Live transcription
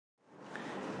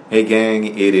Hey gang,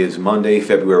 it is Monday,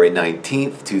 February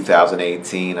 19th,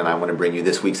 2018, and I want to bring you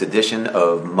this week's edition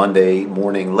of Monday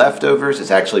Morning Leftovers.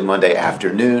 It's actually Monday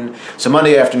afternoon. So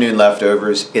Monday afternoon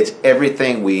leftovers, it's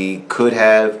everything we could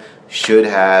have, should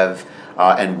have,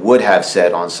 and would have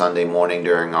said on Sunday morning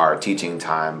during our teaching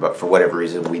time, but for whatever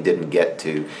reason we didn't get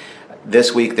to.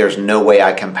 This week, there's no way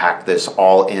I can pack this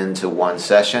all into one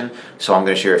session, so I'm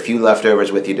going to share a few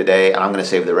leftovers with you today, and I'm going to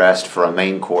save the rest for a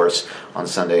main course on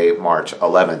Sunday, March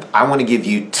 11th. I want to give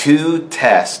you two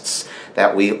tests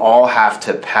that we all have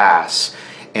to pass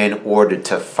in order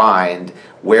to find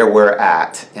where we're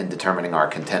at in determining our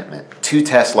contentment. Two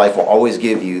tests life will always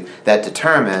give you that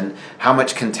determine how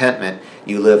much contentment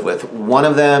you live with. One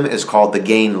of them is called the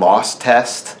gain-loss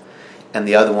test, and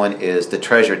the other one is the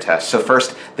treasure test. So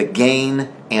first, the gain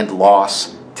and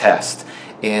loss test.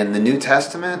 In the New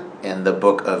Testament, in the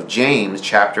book of James,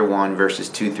 chapter 1, verses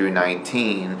 2 through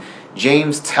 19,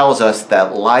 James tells us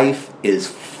that life is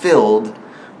filled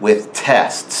with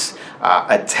tests.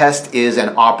 A test is an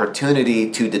opportunity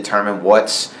to determine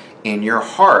what's in your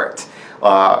heart.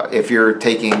 If you're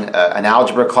taking an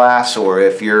algebra class, or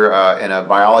if you're in a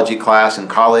biology class in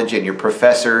college and your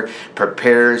professor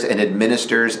prepares and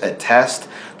administers a test,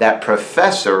 that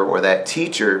professor or that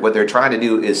teacher, what they're trying to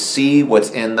do is see what's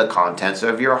in the contents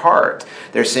of your heart.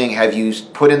 They're saying, have you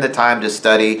put in the time to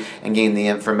study and gain the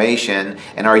information,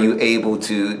 and are you able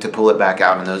to pull it back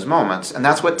out in those moments? And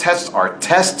that's what tests are.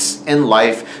 Tests in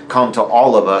life come to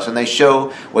all of us, and they show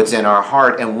what's in our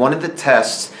heart. And one of the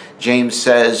tests James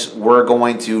says we're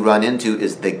going to run into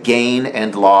is the gain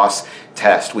and loss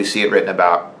test. We see it written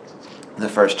about in the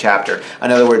first chapter.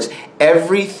 In other words,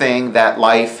 everything that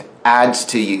life adds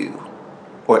to you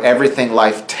or everything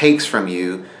life takes from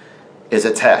you is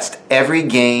a test. Every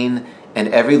gain and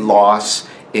every loss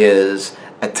is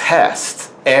a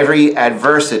test. Every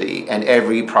adversity and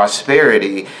every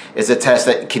prosperity is a test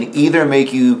that can either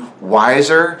make you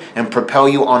wiser and propel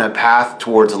you on a path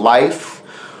towards life,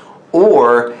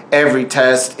 or every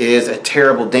test is a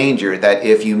terrible danger that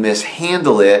if you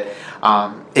mishandle it,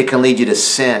 it can lead you to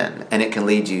sin and it can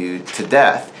lead you to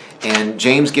death. And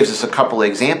James gives us a couple of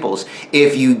examples.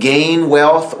 If you gain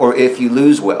wealth or if you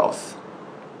lose wealth,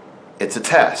 it's a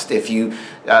test. If you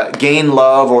gain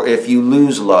love or if you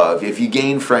lose love, if you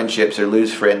gain friendships or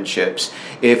lose friendships,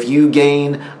 if you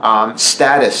gain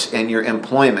status in your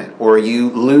employment or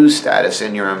you lose status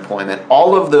in your employment,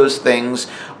 all of those things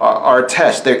are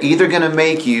tests. They're either going to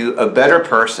make you a better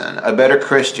person, a better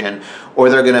Christian,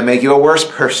 or they're going to make you a worse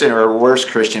person or a worse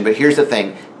Christian. But here's the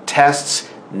thing, tests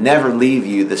never leave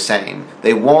you the same.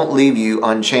 They won't leave you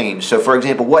unchanged. So for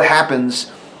example, what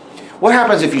happens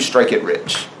if you strike it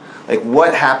rich? Like,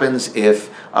 what happens if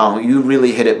you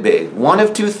really hit it big? One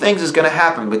of two things is going to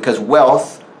happen, because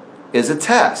wealth is a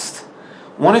test.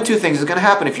 One of two things is going to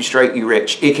happen if you strike you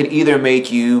rich. It can either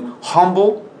make you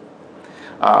humble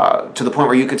to the point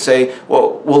where you could say,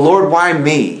 well, Lord, why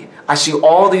me? I see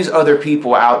all these other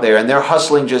people out there and they're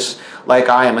hustling just like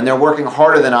I am, and they're working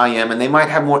harder than I am, and they might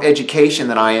have more education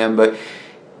than I am, but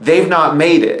they've not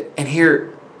made it. And here,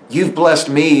 you've blessed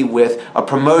me with a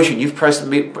promotion. You've blessed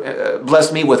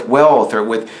me with wealth or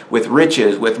with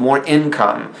riches, with more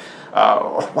income.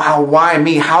 Wow, why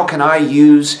me? How can I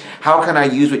use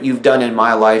what you've done in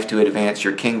my life to advance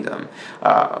your kingdom?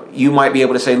 You might be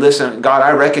able to say, listen, God,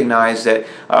 I recognize that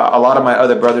a lot of my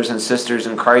other brothers and sisters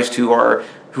in Christ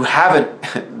who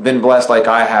haven't been blessed like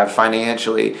I have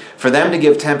financially, for them to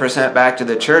give 10% back to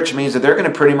the church means that they're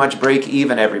going to pretty much break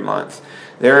even every month.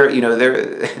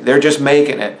 They're just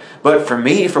making it. But for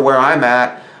me, for where I'm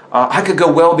at, I could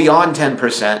go well beyond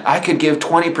 10%. I could give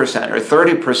 20% or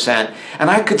 30%, and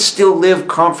I could still live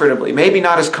comfortably. Maybe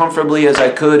not as comfortably as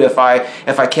I could if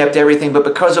I kept everything, but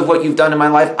because of what you've done in my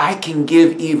life, I can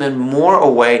give even more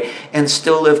away and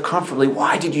still live comfortably.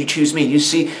 Why did you choose me? You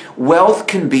see, wealth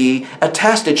can be a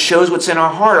test. It shows what's in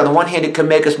our heart. On the one hand, it can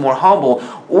make us more humble,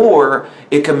 or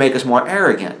it can make us more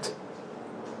arrogant.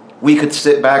 We could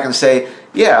sit back and say,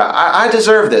 yeah, I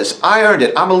deserve this. I earned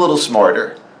it. I'm a little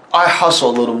smarter. I hustle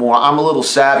a little more. I'm a little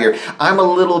savvier. I'm a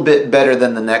little bit better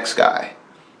than the next guy.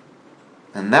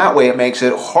 And that way it makes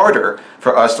it harder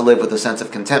for us to live with a sense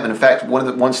of contentment. In fact,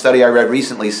 one study I read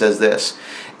recently says this.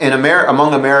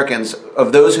 Among Americans,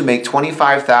 of those who make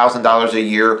 $25,000 a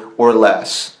year or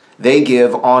less, they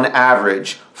give on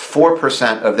average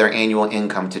 4% of their annual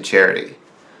income to charity.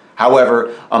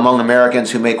 However, among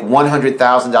Americans who make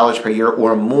 $100,000 per year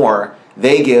or more,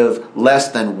 they give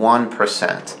less than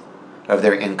 1% of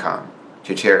their income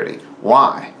to charity.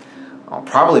 Why? Well,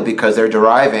 probably because they're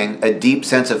deriving a deep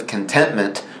sense of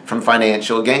contentment from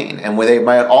financial gain. And where they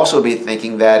might also be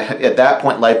thinking that at that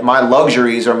point in life, my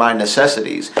luxuries are my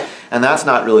necessities. And that's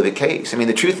not really the case. I mean,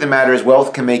 the truth of the matter is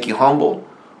wealth can make you humble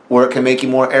or it can make you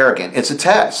more arrogant. It's a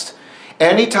test.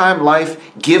 Anytime life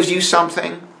gives you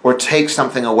something or takes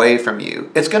something away from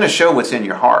you, it's going to show what's in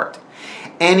your heart.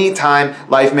 Anytime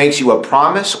life makes you a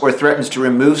promise or threatens to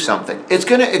remove something, it's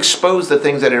going to expose the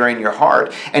things that are in your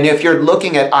heart. And if you're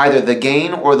looking at either the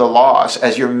gain or the loss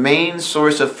as your main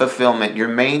source of fulfillment, your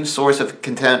main source of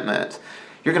contentment,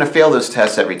 you're going to fail those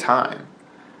tests every time.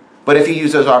 But if you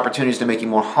use those opportunities to make you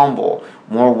more humble,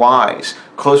 more wise,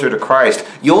 closer to Christ,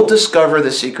 you'll discover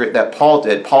the secret that Paul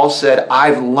did. Paul said,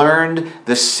 I've learned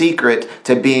the secret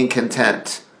to being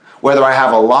content, whether I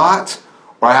have a lot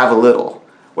or I have a little.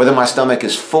 Whether my stomach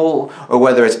is full or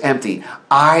whether it's empty,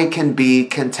 I can be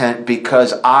content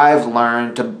because I've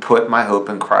learned to put my hope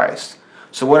in Christ.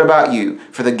 So what about you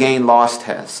for the gain-loss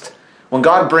test? When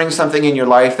God brings something in your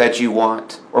life that you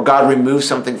want, or God removes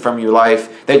something from your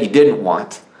life that you didn't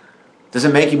want, does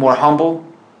it make you more humble?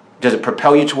 Does it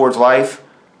propel you towards life?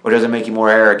 Or does it make you more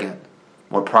arrogant,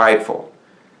 more prideful?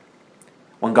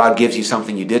 When God gives you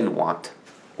something you didn't want,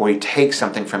 or He takes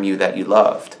something from you that you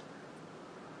loved,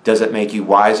 does it make you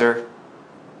wiser,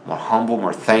 more humble,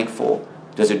 more thankful?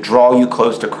 Does it draw you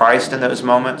close to Christ in those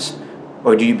moments?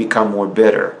 Or do you become more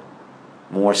bitter,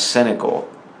 more cynical?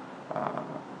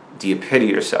 Do you pity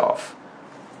yourself?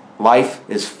 Life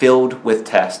is filled with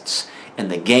tests, and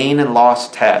the gain and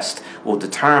loss test will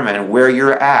determine where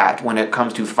you're at when it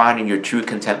comes to finding your true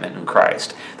contentment in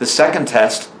Christ. The second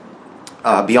test,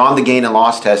 beyond the gain and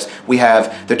loss test, we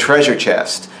have the treasure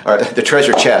chest. Or the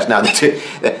treasure chest. Now,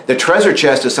 the treasure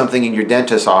chest is something in your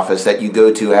dentist's office that you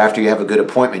go to after you have a good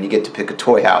appointment. You get to pick a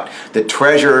toy out. The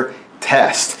treasure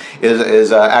test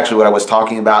is actually what I was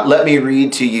talking about. Let me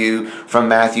read to you from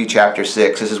Matthew chapter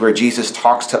 6. This is where Jesus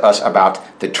talks to us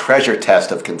about the treasure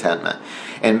test of contentment.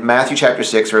 In Matthew chapter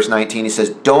 6, verse 19, He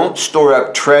says, don't store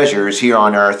up treasures here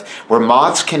on earth where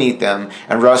moths can eat them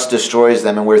and rust destroys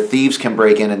them and where thieves can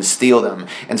break in and steal them.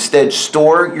 Instead,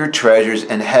 store your treasures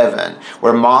in heaven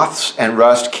where moths and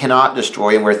rust cannot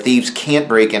destroy and where thieves can't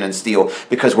break in and steal.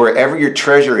 Because wherever your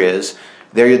treasure is,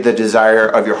 there the desire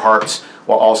of your hearts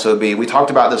will also be. We talked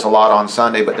about this a lot on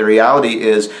Sunday, but the reality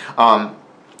is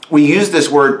we use this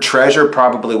word treasure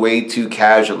probably way too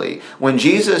casually. When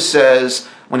Jesus says,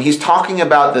 when He's talking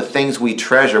about the things we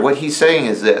treasure, what He's saying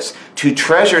is this: to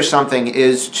treasure something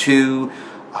is to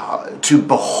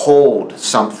behold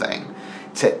something,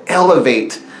 to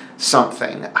elevate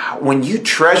something. When you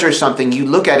treasure something, you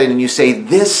look at it and you say,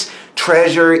 this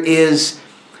treasure it's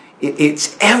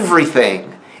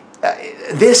everything.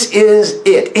 This is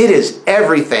it. It is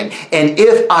everything. And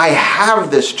if I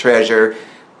have this treasure,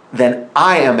 then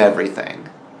I am everything.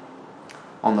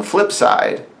 On the flip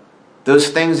side, those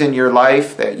things in your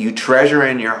life that you treasure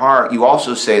in your heart, you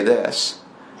also say this: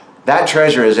 that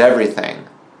treasure is everything.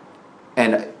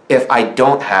 And if I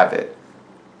don't have it,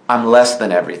 I'm less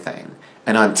than everything.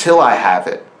 And until I have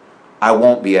it, I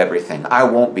won't be everything. I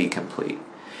won't be complete.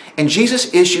 And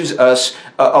Jesus issues us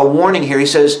a warning here. He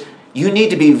says, you need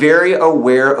to be very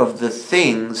aware of the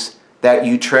things that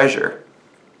you treasure.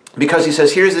 Because He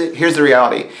says, here's the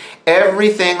reality.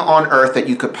 Everything on earth that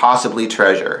you could possibly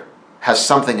treasure has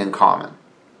something in common.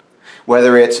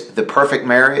 Whether it's the perfect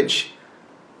marriage,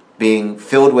 being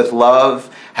filled with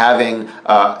love, having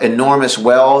enormous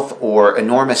wealth or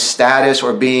enormous status,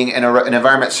 or being in an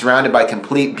environment surrounded by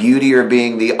complete beauty, or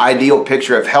being the ideal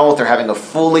picture of health, or having a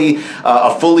fully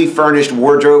furnished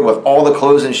wardrobe with all the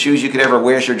clothes and shoes you could ever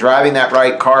wear, so you're driving that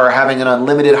right car, or having an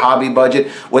unlimited hobby budget,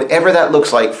 whatever that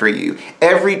looks like for you.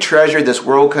 Every treasure this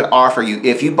world could offer you,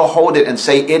 if you behold it and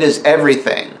say it is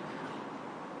everything,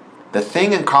 the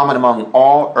thing in common among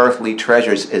all earthly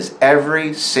treasures is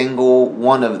every single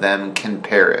one of them can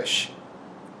perish.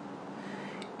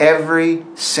 Every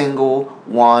single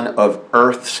one of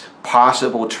earth's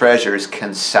possible treasures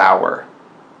can sour.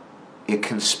 It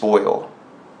can spoil.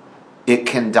 It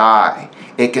can die.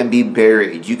 It can be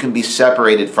buried. You can be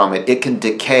separated from it. It can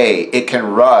decay. It can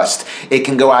rust. It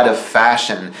can go out of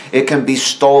fashion. It can be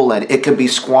stolen. It can be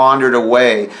squandered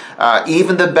away.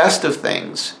 Even the best of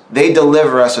things, they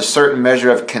deliver us a certain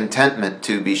measure of contentment,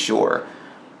 to be sure.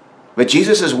 But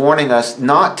Jesus is warning us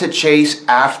not to chase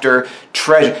after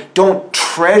treasure. Don't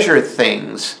treasure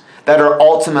things that are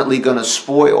ultimately going to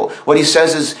spoil. What He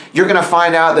says is, you're going to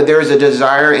find out that there is a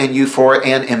desire in you for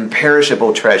an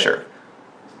imperishable treasure.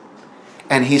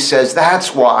 And He says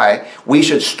that's why we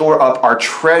should store up our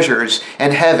treasures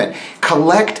in heaven.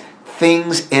 Collect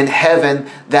things in heaven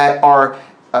that are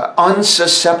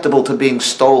unsusceptible to being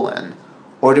stolen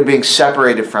or to being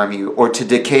separated from you, or to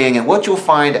decaying. And what you'll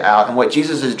find out, and what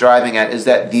Jesus is driving at, is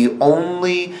that the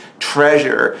only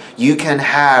treasure you can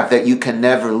have that you can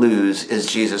never lose is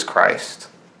Jesus Christ.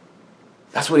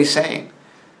 That's what he's saying.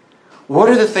 What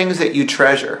are the things that you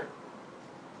treasure?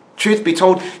 Truth be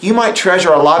told, you might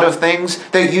treasure a lot of things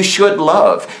that you should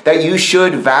love, that you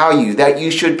should value, that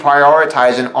you should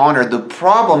prioritize and honor. The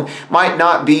problem might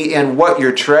not be in what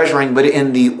you're treasuring, but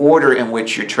in the order in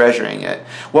which you're treasuring it.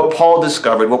 What Paul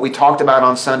discovered, what we talked about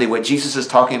on Sunday, what Jesus is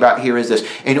talking about here is this.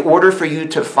 In order for you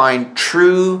to find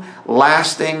true,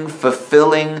 lasting,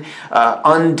 fulfilling,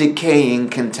 undecaying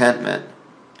contentment,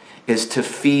 is to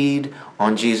feed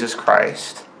on Jesus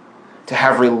Christ, to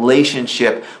have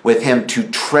relationship with him, to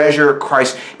treasure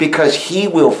Christ, because he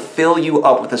will fill you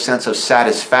up with a sense of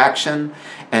satisfaction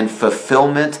and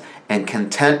fulfillment and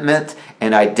contentment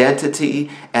and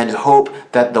identity and hope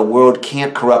that the world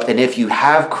can't corrupt. And if you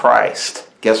have Christ,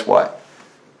 guess what?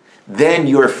 Then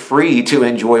you're free to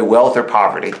enjoy wealth or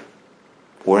poverty,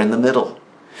 or in the middle.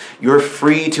 You're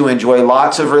free to enjoy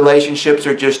lots of relationships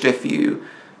or just a few,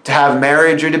 to have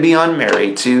marriage or to be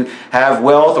unmarried, to have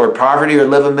wealth or poverty or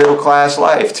live a middle-class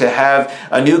life, to have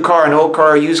a new car, an old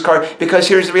car, a used car. Because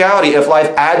here's the reality. If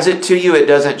life adds it to you, it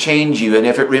doesn't change you. And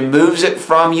if it removes it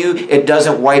from you, it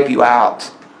doesn't wipe you out.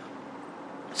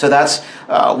 So that's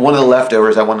one of the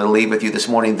leftovers I wanted to leave with you this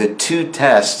morning. The two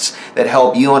tests that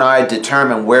help you and I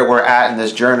determine where we're at in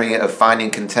this journey of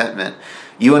finding contentment.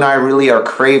 You and I really are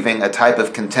craving a type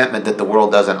of contentment that the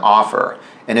world doesn't offer.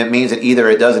 And it means that either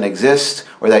it doesn't exist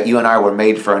or that you and I were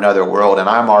made for another world. And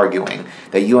I'm arguing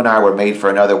that you and I were made for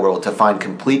another world, to find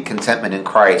complete contentment in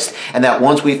Christ. And that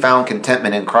once we found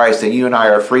contentment in Christ, that you and I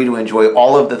are free to enjoy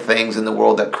all of the things in the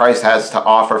world that Christ has to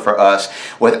offer for us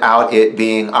without it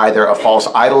being either a false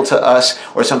idol to us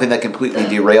or something that completely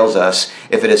derails us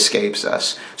if it escapes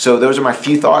us. So those are my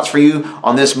few thoughts for you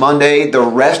on this Monday. The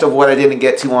rest of what I didn't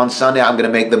get to on Sunday, I'm going to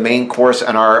make the main course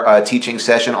in our teaching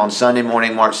session on Sunday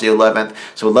morning, March the 11th.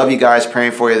 So love you guys,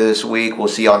 praying for you this week. We'll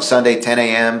see you on Sunday, 10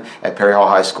 a.m. at Perry Hall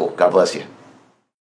High School. God bless you.